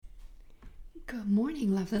Good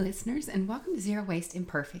morning, lovely listeners, and welcome to Zero Waste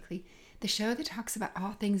Imperfectly, the show that talks about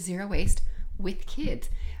all things zero waste with kids.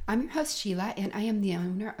 I'm your host, Sheila, and I am the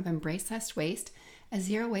owner of Embrace Less Waste, a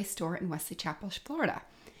zero waste store in Wesley Chapel, Florida.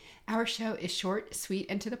 Our show is short, sweet,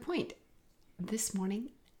 and to the point. This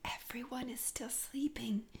morning, everyone is still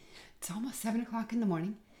sleeping. It's almost 7 o'clock in the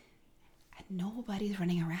morning, and nobody's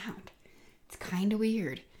running around. It's kind of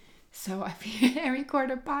weird. So I figured I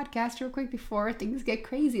record a podcast real quick before things get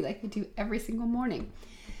crazy like I do every single morning.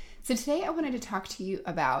 So today I wanted to talk to you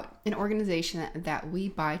about an organization that we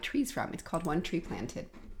buy trees from. It's called One Tree Planted.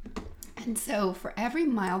 And so for every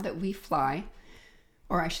mile that we fly,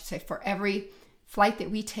 or I should say for every flight that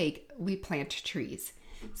we take, we plant trees.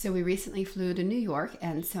 So we recently flew to New York,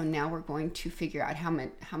 and so now we're going to figure out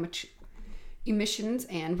how much emissions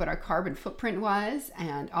and what our carbon footprint was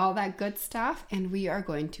and all that good stuff, and we are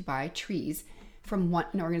going to buy trees from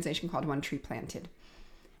an organization called One Tree Planted.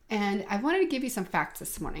 And I wanted to give you some facts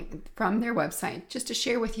this morning from their website just to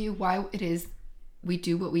share with you why it is we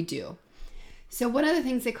do what we do. So one of the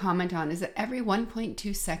things they comment on is that every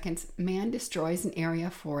 1.2 seconds, man destroys an area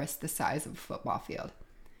of forest the size of a football field.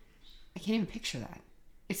 I can't even picture that.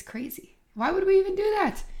 It's crazy. Why would we even do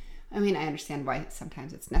that? I mean, I understand why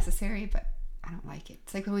sometimes it's necessary, but I don't like it.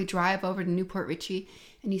 It's like when we drive over to Newport Richie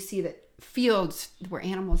and you see that fields where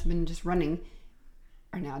animals have been just running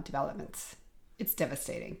are now developments. It's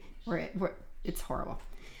devastating. It's horrible.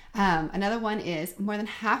 Another one is more than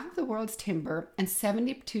half of the world's timber and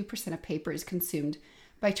 72% of paper is consumed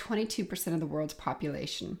by 22% of the world's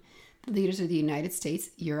population. The leaders are the United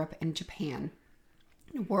States, Europe, and Japan.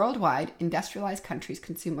 Worldwide, industrialized countries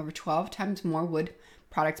consume over 12 times more wood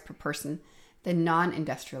products per person than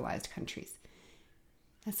non-industrialized countries.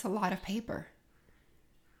 That's a lot of paper.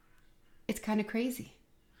 It's kind of crazy.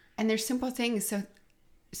 And there's simple things. So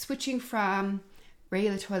switching from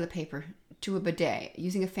regular toilet paper to a bidet,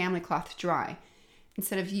 using a family cloth to dry.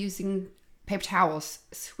 Instead of using paper towels,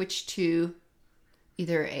 switch to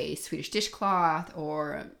either a Swedish dishcloth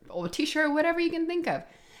or an old t-shirt, whatever you can think of.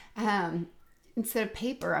 Instead of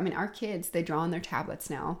paper, I mean, our kids, they draw on their tablets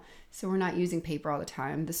now. So we're not using paper all the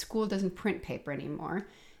time. The school doesn't print paper anymore.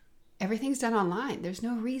 Everything's done online. There's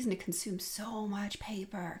no reason to consume so much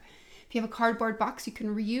paper. If you have a cardboard box, you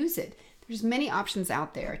can reuse it. There's many options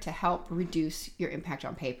out there to help reduce your impact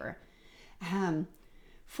on paper.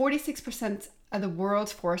 46% of the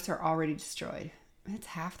world's forests are already destroyed. That's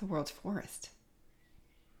half the world's forest.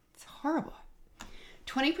 It's horrible.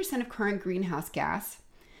 20% of current greenhouse gas.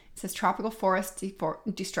 It says tropical forest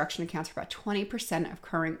destruction accounts for about 20% of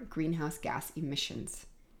current greenhouse gas emissions.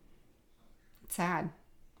 It's sad.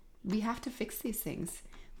 We have to fix these things.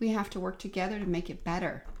 We have to work together to make it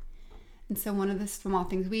better. And so one of the small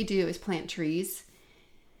things we do is plant trees.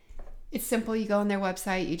 It's simple. You go on their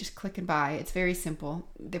website, you just click and buy. It's very simple.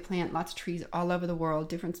 They plant lots of trees all over the world,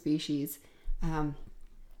 different species.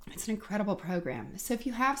 It's an incredible program. So if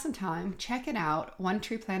you have some time, check it out,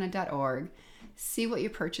 onetreeplanted.org. See what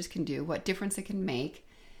your purchase can do, what difference it can make.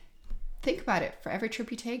 Think about it. For every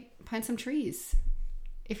trip you take, plant some trees.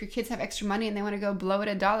 If your kids have extra money and they want to go blow it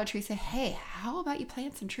at Dollar Tree, say, hey, how about you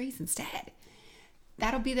plant some trees instead?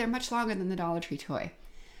 That'll be there much longer than the Dollar Tree toy.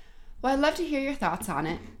 Well, I'd love to hear your thoughts on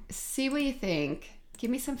it. See what you think. Give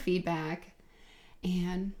me some feedback.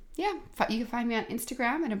 And yeah, you can find me on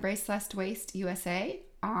Instagram at Embrace Less Waste USA.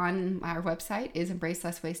 On our website is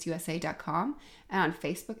embracelesswasteusa.com, and on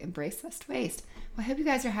Facebook, Embrace Less Waste. Well, I hope you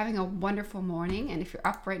guys are having a wonderful morning, and if you're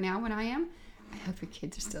up right now when I am, I hope your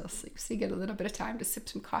kids are still asleep, so you get a little bit of time to sip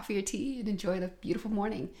some coffee or tea and enjoy the beautiful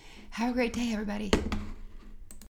morning. Have a great day, everybody.